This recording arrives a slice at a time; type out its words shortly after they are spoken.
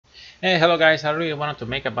Hey, hello guys. I really wanted to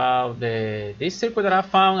make about this circuit that I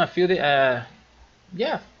found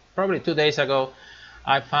yeah, probably 2 days ago.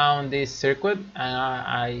 I found this circuit and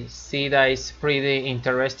I see that it's pretty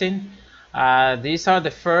interesting. These are the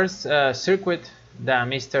first circuit that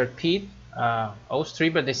Mr. Pete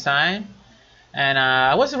Ostripper designed, and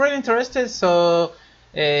I was really interested. So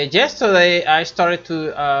yesterday I started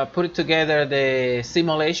to put it together the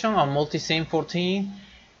simulation on Multisim 14,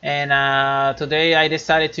 and today I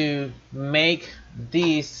decided to make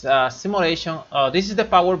this simulation. This is the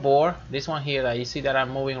power board. This one here that you see that I'm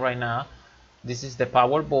moving right now. This is the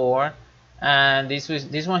power board, and this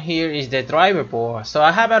one here is the driver board. So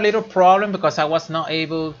I have a little problem because I was not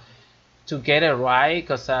able to get it right,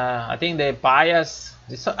 because I think the bias,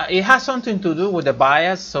 it has something to do with the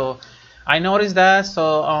bias. So I noticed that.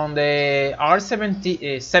 So on the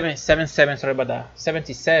R77, sorry about that,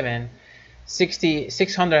 77 60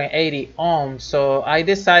 680 ohms, so I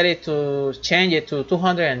decided to change it to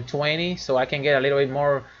 220 so I can get a little bit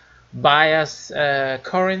more bias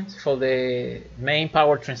current for the main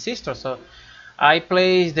power transistor. So I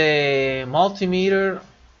placed the multimeter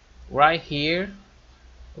right here,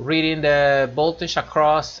 reading the voltage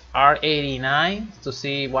across R89 to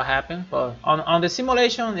see what happened. But on the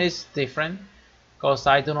simulation it's different because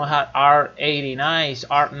I do not have R89, it's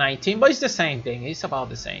R19, but it's the same thing. It's about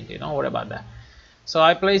the same thing. Don't worry about that. So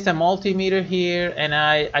I placed a multimeter here and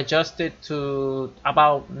I adjusted to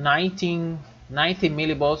about 90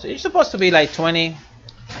 millivolts. It's supposed to be like 20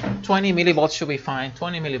 millivolts should be fine.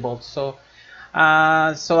 20 millivolts. So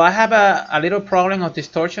I have a little problem of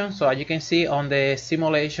distortion. So as you can see on the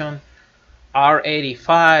simulation,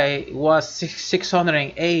 R85 was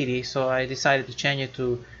 680, so I decided to change it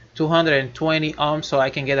to 220 ohms so I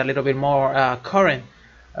can get a little bit more current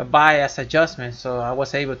bias adjustment. So I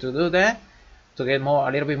was able to do that to get a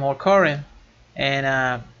little bit more current,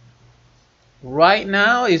 and right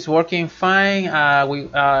now it's working fine.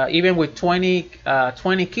 Even with 20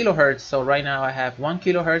 kilohertz. So right now I have 1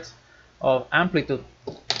 kilohertz of amplitude.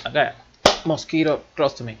 I got a mosquito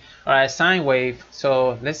close to me. All right, sine wave.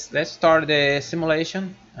 So let's start the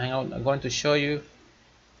simulation. I'm going to show you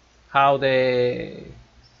how the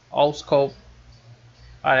oscope.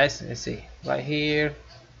 All right, let's see right here.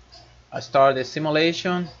 I start the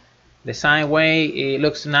simulation. The sine wave, it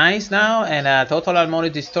looks nice now, and total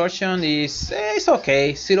harmonic distortion is it's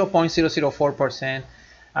okay, 0.004%.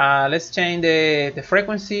 Let's change the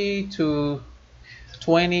frequency to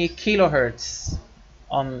 20 kilohertz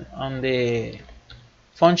on the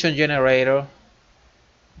function generator.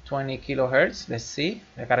 20 kilohertz. Let's see.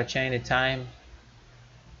 I gotta change the time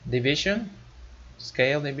division,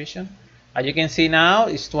 scale division. As you can see now,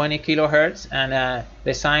 it's 20 kilohertz, and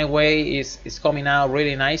the sine wave is coming out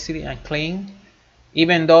really nicely and clean.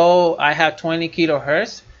 Even though I have 20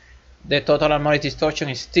 kilohertz, the total harmonic distortion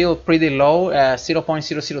is still pretty low,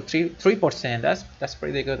 0.003%. That's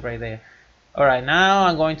pretty good right there. All right, now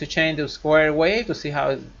I'm going to change to square wave to see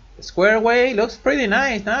how the square wave looks pretty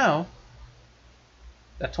nice now.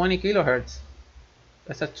 At 20 kilohertz,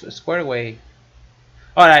 that's a square wave.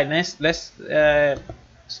 All right, let's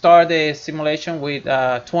start the simulation with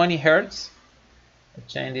 20 hertz.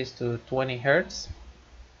 Let's change this to 20 hertz.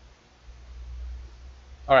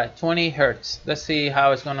 All right, 20 hertz. Let's see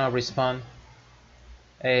how it's gonna respond.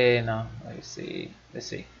 No, let's see.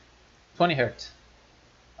 20 hertz.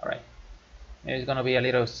 All right, it's gonna be a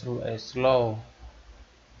little slow.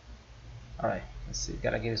 All right, let's see.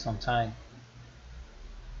 Gotta give it some time.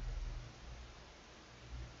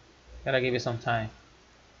 Gotta give it some time.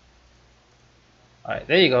 All right,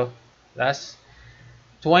 there you go. That's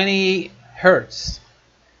 20 hertz.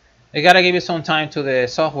 You gotta give it some time to the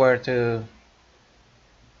software to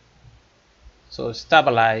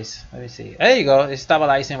stabilize. Let me see. There you go. It's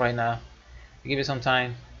stabilizing right now. Give it some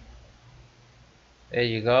time. There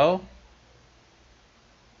you go.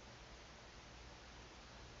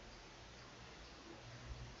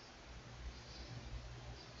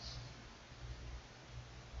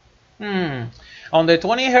 On the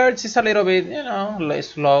 20 hertz, it's a little bit, less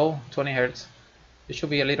slow. 20 hertz. It should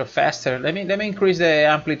be a little faster. Let me increase the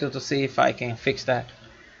amplitude to see if I can fix that.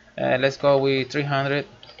 Let's go with 300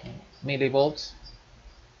 millivolts.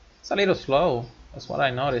 It's a little slow. That's what I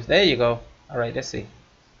noticed. There you go. All right, let's see.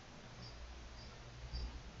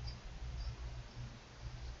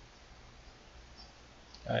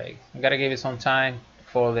 All right, I gotta give it some time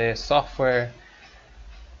for the software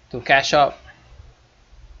to catch up.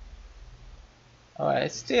 All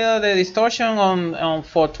right, still the distortion on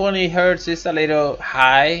for 20 hertz is a little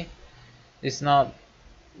high. It's not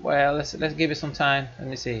well. Let's give it some time. Let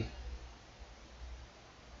me see.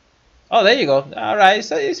 Oh, there you go. All right,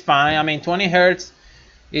 so it's fine. I mean, 20 hertz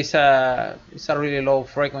is a really low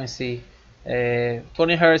frequency.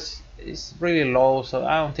 20 hertz is really low, so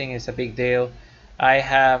I don't think it's a big deal. I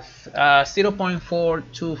have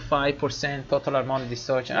 0.425% total harmonic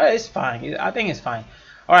distortion. It's fine. I think it's fine.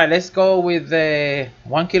 All right, let's go with the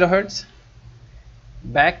 1 kilohertz.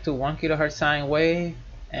 Back to 1 kilohertz sine wave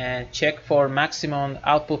and check for maximum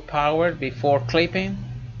output power before clipping.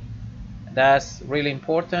 That's really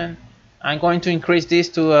important. I'm going to increase this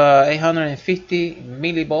to 850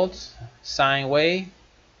 millivolts sine wave.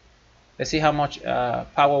 Let's see how much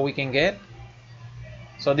power we can get.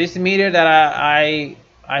 So this meter that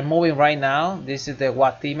I'm moving right now, this is the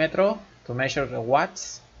wattimeter to measure the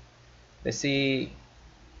watts. Let's see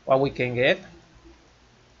what we can get.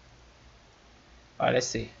 All right, let's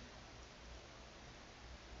see.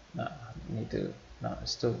 No,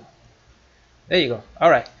 it's too. There you go.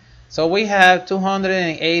 All right. So we have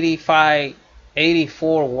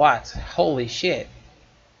 84 watts. Holy shit.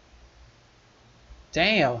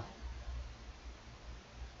 Damn.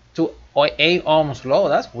 To 8 ohms low.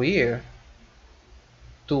 That's weird.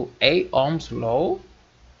 To 8 ohms low.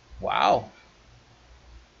 Wow.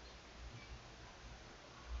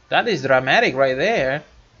 That is dramatic right there.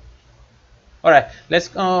 All right. Let's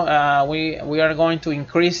go. We are going to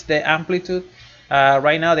increase the amplitude.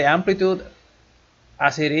 Right now the amplitude,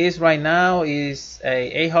 as it is right now, is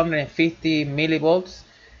 850 millivolts.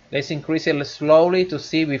 Let's increase it slowly to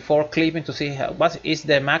see before clipping to see what is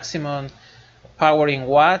the maximum power in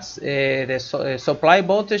watts. The supply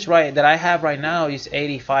voltage that I have right now is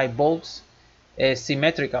 85 volts,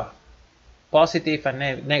 symmetrical, positive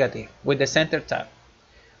and negative with the center tap.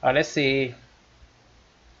 Let's see.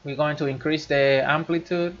 We're going to increase the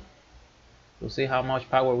amplitude to see how much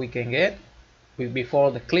power we can get before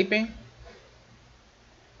the clipping.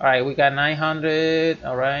 All right, we got 900.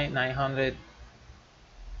 All right,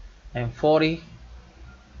 940.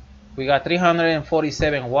 We got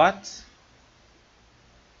 347 watts.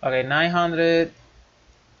 Okay,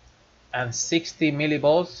 960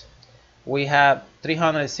 millivolts. We have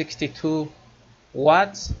 362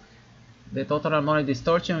 watts. The total harmonic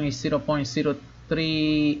distortion is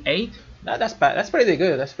 0.038. That's bad. That's pretty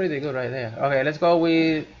good. That's pretty good right there. Okay, let's go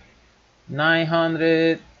with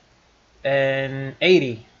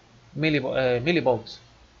 980 millivolts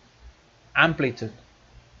amplitude.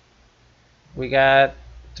 We got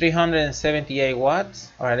 378 watts.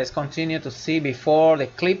 All right, let's continue to see before the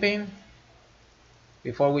clipping,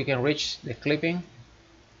 before we can reach the clipping.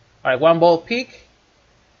 All right, 1 volt peak.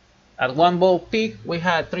 At 1 volt peak, we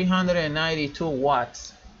had 392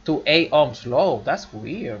 watts to 8 ohms low. That's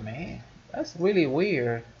weird, man. That's really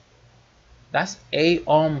weird. That's 8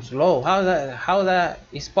 ohms low. How that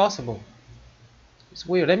is possible? It's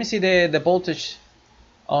weird. Let me see the voltage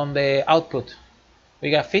on the output. We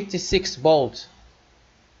got 56 volts.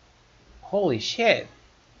 Holy shit.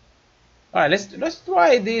 All right, let's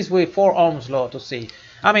try this with 4 ohms low to see.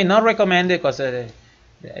 I mean, not recommended because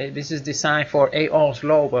this is designed for 8 ohms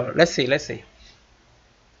low, but let's see.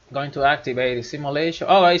 Going to activate the simulation.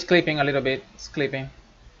 Oh, it's clipping a little bit. It's clipping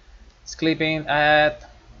at,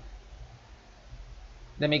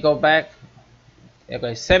 let me go back.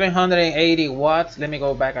 Okay, 780 watts. Let me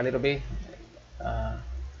go back a little bit.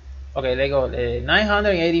 Okay, there you go.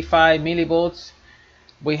 985 millivolts.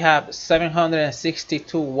 We have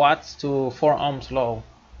 762 watts to 4 ohms low.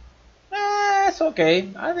 It's okay.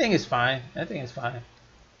 I think it's fine.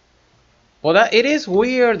 But it is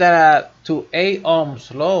weird that to 8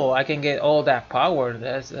 ohms low I can get all that power.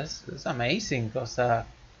 That's amazing, because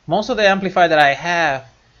most of the amplifier that I have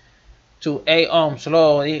to 8 ohms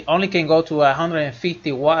low, it only can go to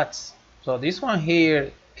 150 watts. So this one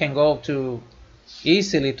here can go to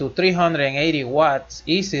easily to 380 watts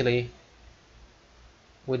easily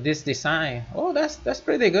with this design. Oh, that's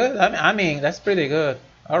pretty good. I mean that's pretty good.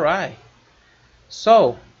 All right.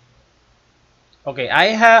 So okay,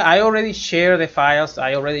 I already shared the files.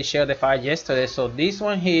 I already shared the file yesterday. So this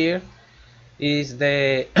one here is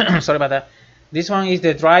the sorry about that. This one is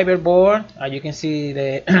the driver board. You can see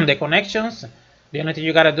the the connections. The only thing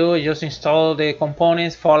you gotta do is just install the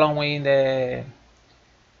components following the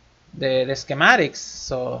schematics.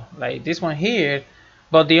 So like this one here.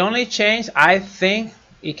 But the only change I think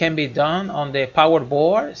it can be done on the power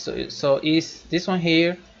board. So is this one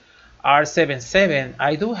here, R77.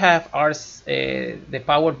 I do have the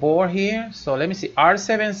power board here. So let me see.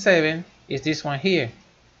 R77 is this one here.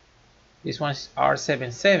 This one's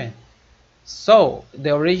R77. So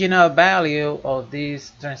the original value of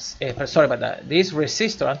this sorry about that, this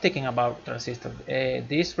resistor, I'm thinking about transistor,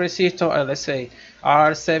 this resistor, let's say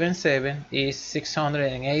R77 is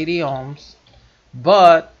 680 ohms,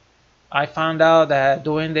 but I found out that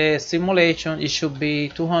doing the simulation it should be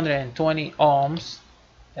 220 ohms,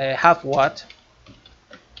 half watt.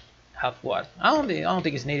 I don't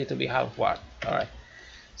think it's needed to be half watt. All right,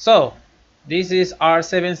 so this is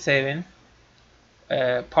R77,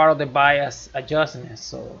 part of the bias adjustment.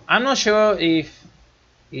 So I'm not sure if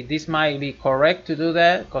this might be correct to do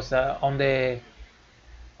that, because on the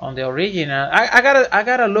original, I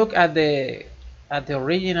gotta look at the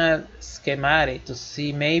original schematic to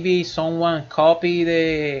see, maybe someone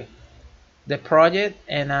copied the project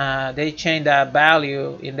and they change that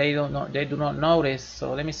value and they do not notice.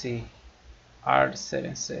 So let me see.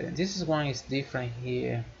 R77, this is one is different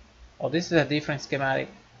here. Oh, this is a different schematic.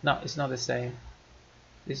 No, it's not the same.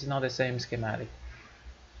 This is not the same schematic.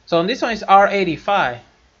 So on this one is R85.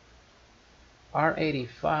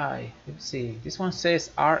 R85. Let's see. This one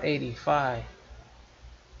says R85.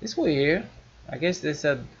 It's weird. I guess there's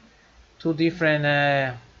two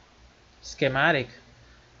different schematic.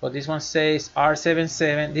 But this one says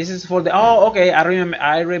R77. This is for the. Oh, okay. I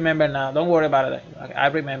remember now. Don't worry about it. Okay, I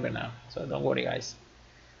remember now. So don't worry, guys.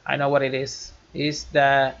 I know what it is. Is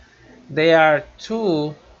that they are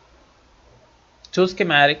two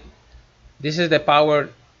schematic. This is the power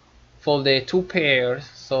for the two pairs.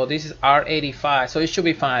 So this is R85. So it should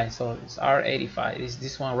be fine. So it's R85. It's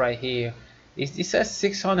this one right here. It says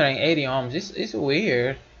 680 ohms. This is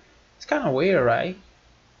weird. It's kind of weird, right?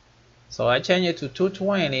 So I changed it to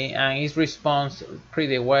 220 and it responds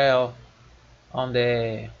pretty well on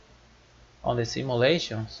the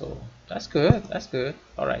simulation. So that's good. That's good.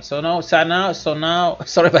 All right. So now sorry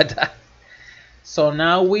about that. So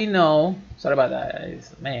now we know. Sorry about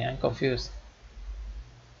that. Man, I'm confused.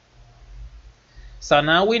 So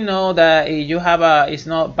now we know that if you have it's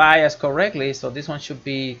not biased correctly. So this one should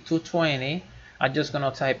be 220. I'm just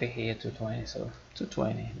gonna type it here, 220. So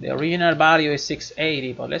 220. The original value is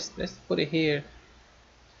 680, but let's put it here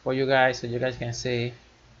for you guys so you guys can see.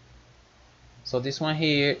 So this one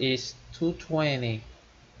here is 220.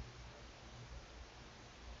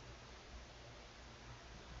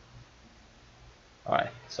 All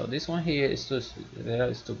right. So this one here is too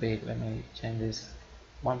big. Let me change this.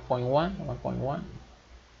 1.1.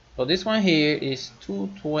 So this one here is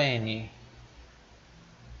 220.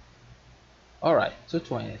 All right,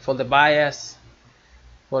 220 for the bias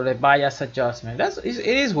adjustment. It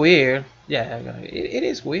is weird. Yeah, it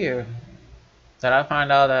is weird that I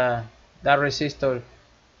find out that resistor,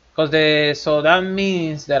 because so that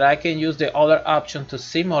means that I can use the other option to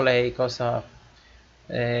simulate, because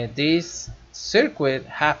this circuit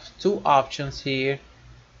have two options here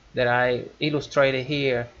that I illustrated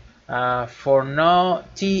here. For no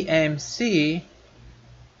TMC,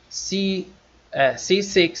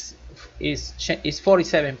 C6 is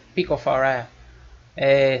 47 picofarad.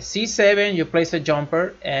 C7 you place a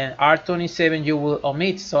jumper, and R27 you will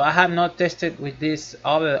omit. So I have not tested with this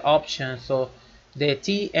other option. So the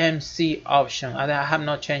TMC option, I have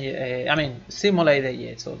not changed it. I mean simulated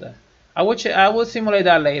yet. So that I will simulate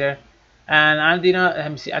that later. And I did not.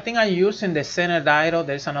 Let me see. I think I'm using the center diode.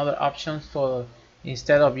 There's another option for,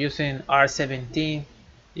 instead of using R17,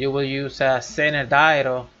 you will use a center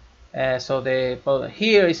diode. But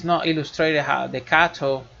here is not illustrated how the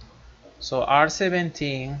cathode. So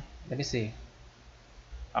R17. Let me see.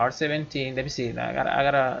 R17. Let me see. I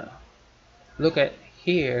gotta look at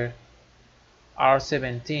here.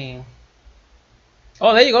 R17.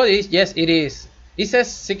 Oh, there you go. Yes, it is. It says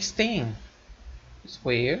 16. It's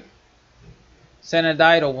weird. Center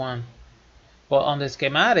diode 1, but on the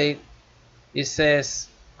schematic it says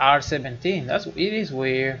R17. It is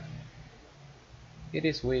weird. It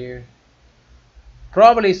is weird.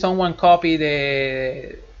 Probably someone copied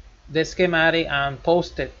the schematic and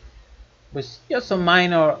posted with just some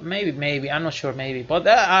minor, maybe I'm not sure, maybe. But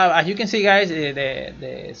as you can see, guys,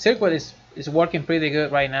 the circuit is working pretty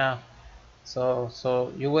good right now.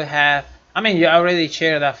 So you will have. I mean, you already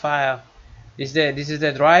shared that file. This is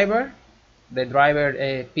the driver. The driver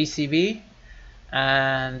PCB,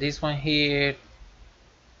 and this one here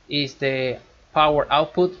is the power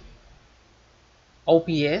output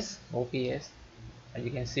OPS. As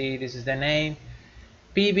you can see, this is the name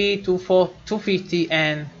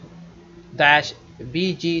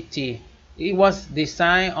PB250N-BGT. It was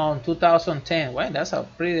designed on 2010. Well, that's a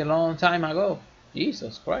pretty long time ago.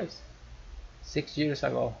 Jesus Christ, 6 years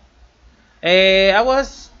ago. I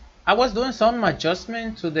was doing some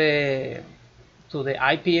adjustment to the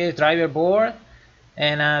IPS driver board,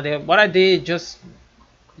 And what I did, just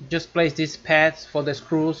place these pads for the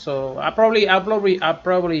screws. So I'll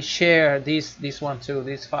probably share this one too,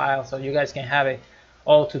 this file, so you guys can have it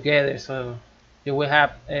all together. So you will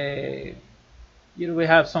have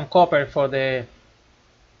some copper for the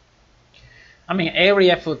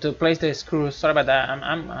area to place the screws. Sorry about that.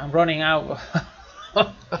 I'm running out.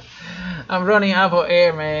 I'm running out of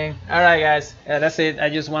air, man. Alright guys, that's it. I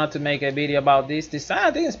just wanted to make a video about this.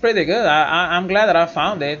 I think it's pretty good. I'm glad that I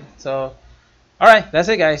found it. So alright, that's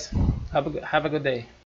it guys. Have a good day.